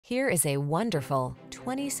Here is a wonderful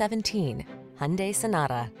 2017 Hyundai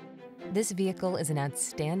Sonata. This vehicle is an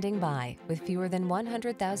outstanding buy with fewer than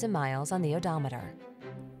 100,000 miles on the odometer.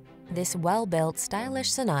 This well-built,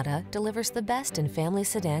 stylish Sonata delivers the best in family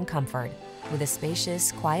sedan comfort. With a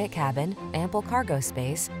spacious, quiet cabin, ample cargo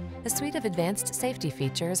space, a suite of advanced safety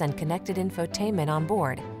features, and connected infotainment on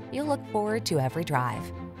board, you'll look forward to every drive.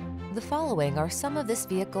 The following are some of this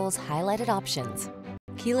vehicle's highlighted options: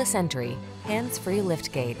 keyless entry, hands-free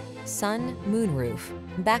liftgate, sun, moonroof,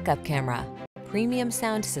 backup camera, premium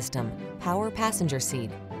sound system, power passenger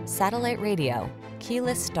seat, satellite radio,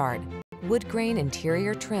 keyless start, woodgrain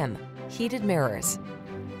interior trim, heated mirrors.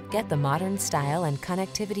 Get the modern style and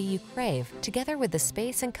connectivity you crave together with the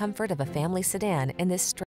space and comfort of a family sedan in this